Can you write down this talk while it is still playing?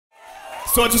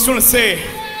So I just want to say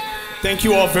thank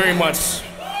you all very much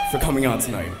for coming out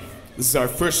tonight. This is our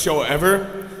first show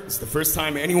ever. This is the first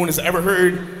time anyone has ever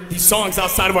heard these songs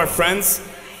outside of our friends.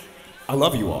 I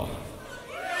love you all.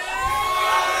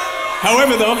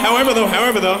 However though,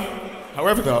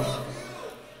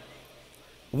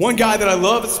 one guy that I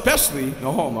love especially,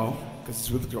 no homo, because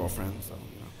he's with a girlfriend, so,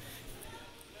 you know.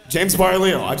 James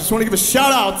Barleo. I just want to give a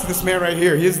shout out to this man right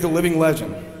here. He is the living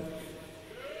legend.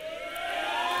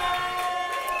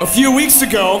 A few weeks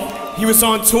ago, he was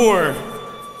on tour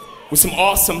with some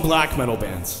awesome black metal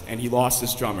bands, and he lost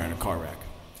his drummer in a car wreck.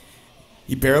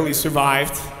 He barely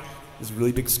survived. There's a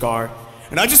really big scar.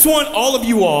 And I just want all of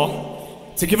you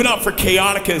all to give it up for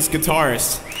Chaotica's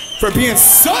guitarist for being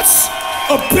such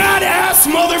a badass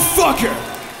motherfucker.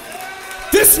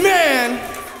 This man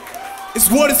is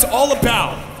what it's all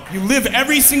about. You live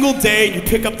every single day, you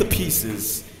pick up the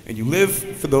pieces, and you live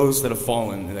for those that have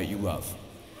fallen and that you love.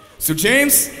 So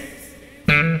James,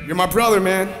 you're my brother,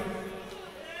 man.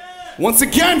 Once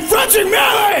again, Frederick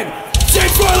MD!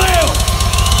 James Barleo!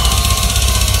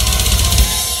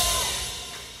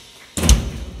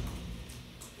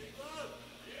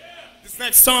 This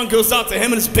next song goes out to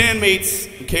him and his bandmates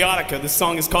in Chaotica. This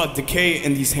song is called Decay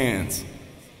in These Hands.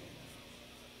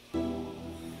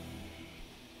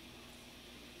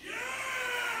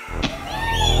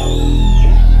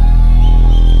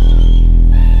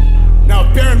 Now,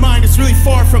 bear in mind, it's really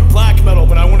far from black metal,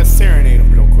 but I want to serenade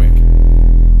him real quick.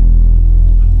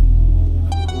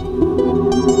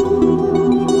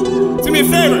 Do me a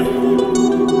favor.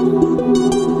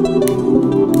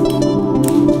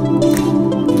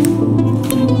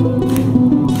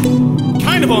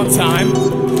 Kind of on time.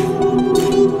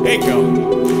 There you go.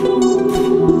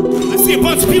 I see a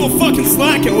bunch of people fucking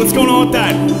slacking. What's going on with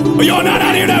that? Are y'all not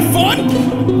out here to have fun?